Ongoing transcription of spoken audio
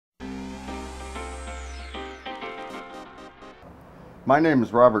My name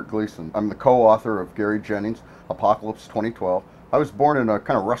is Robert Gleason. I'm the co-author of Gary Jennings' Apocalypse 2012. I was born in a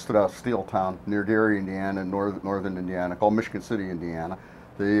kind of rusted out steel town near Gary, Indiana, in northern Indiana, called Michigan City, Indiana.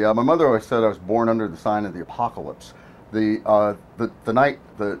 My mother always said I was born under the sign of the apocalypse. The night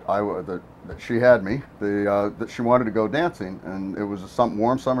that she had me, that she wanted to go dancing, and it was a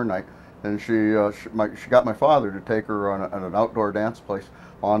warm summer night, and she got my father to take her on an outdoor dance place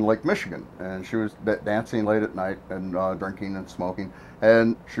on Lake Michigan, and she was dancing late at night and drinking and smoking,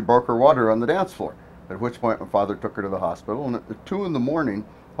 and she broke her water on the dance floor. At which point my father took her to the hospital, and at 2 in the morning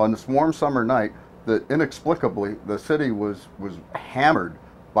on this warm summer night, that inexplicably the city was hammered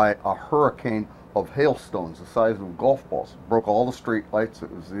by a hurricane of hailstones the size of golf balls. It broke all the street lights.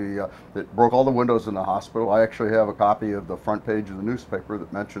 It broke all the windows in the hospital. I actually have a copy of the front page of the newspaper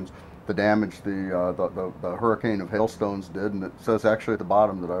that mentions the damage the hurricane of hailstones did, and it says actually at the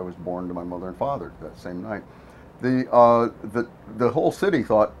bottom that I was born to my mother and father that same night. The whole city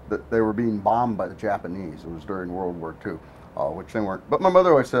thought that they were being bombed by the Japanese. It was during World War II, which they weren't. But my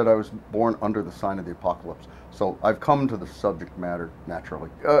mother always said I was born under the sign of the apocalypse. So I've come to the subject matter naturally.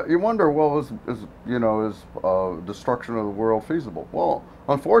 You wonder, well, is destruction of the world feasible? Well,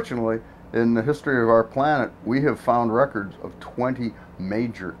 unfortunately, in the history of our planet, we have found records of 20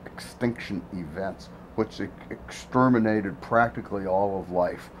 major extinction events, which exterminated practically all of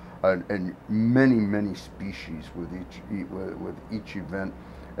life, and many species with each event.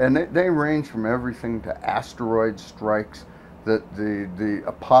 And they range from everything to asteroid strikes. That the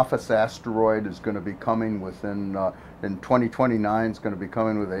Apophis asteroid is going to be coming in 2029. It's going to be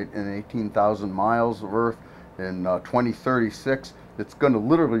coming in 18,000 miles of Earth. In 2036, it's going to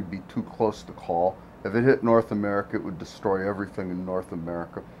literally be too close to call. If it hit North America, it would destroy everything in North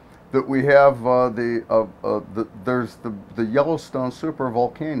America. That we have there's the Yellowstone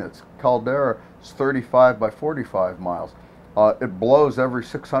supervolcano. Its caldera is 35 by 45 miles. It blows every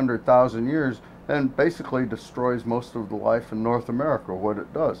 600,000 years and basically destroys most of the life in North America. What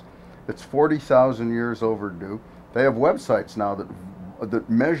it does, it's 40,000 years overdue. They have websites now that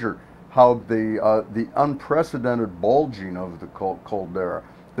measure how the unprecedented bulging of the caldera,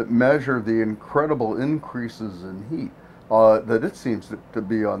 that measure the incredible increases in heat, that it seems to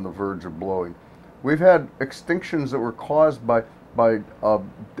be on the verge of blowing. We've had extinctions that were caused by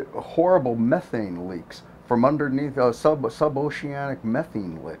horrible methane leaks from underneath suboceanic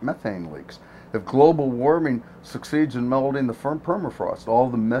methane leaks. If global warming succeeds in melting the permafrost, all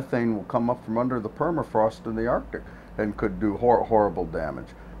the methane will come up from under the permafrost in the Arctic and could do horrible damage.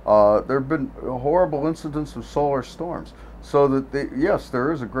 There have been horrible incidents of solar storms, so that yes,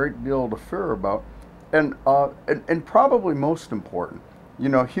 there is a great deal to fear about, and probably most important,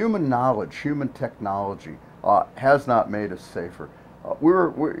 human knowledge, human technology has not made us safer. We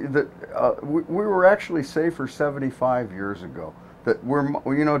were actually safer 75 years ago. That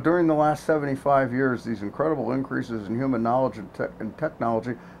during the last 75 years, these incredible increases in human knowledge and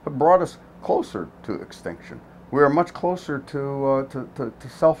technology have brought us closer to extinction. We are much closer to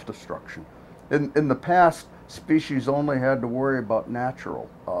self-destruction. In the past, species only had to worry about natural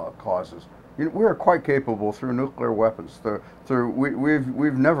causes. We are quite capable through nuclear weapons.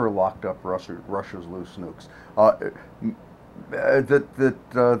 We've never locked up Russia's loose nukes.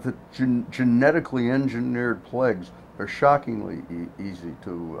 Genetically engineered plagues are shockingly easy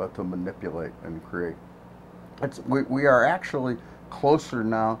to manipulate and create. We are actually closer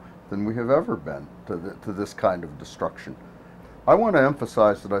now than we have ever been to this kind of destruction. I want to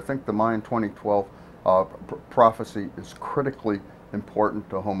emphasize that I think the Mayan 2012 prophecy is critically important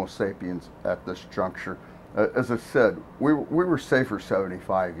to Homo sapiens at this juncture. As I said, we were safer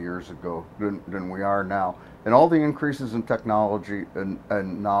 75 years ago than we are now, and all the increases in technology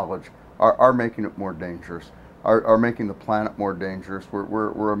and knowledge are making it more dangerous, are making the planet more dangerous.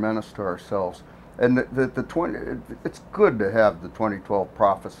 We're a menace to ourselves. And it's good to have the 2012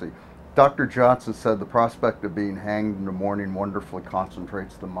 prophecy. Dr. Johnson said the prospect of being hanged in the morning wonderfully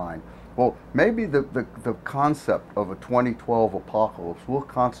concentrates the mind. Well, maybe the concept of a 2012 apocalypse will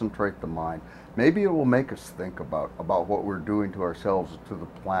concentrate the mind. Maybe it will make us think about what we're doing to ourselves and to the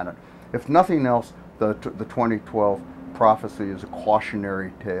planet. If nothing else, the 2012 prophecy is a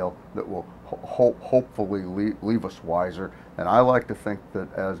cautionary tale that will hopefully leave us wiser. And I like to think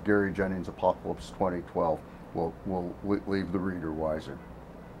that as Gary Jennings' Apocalypse 2012 will leave the reader wiser.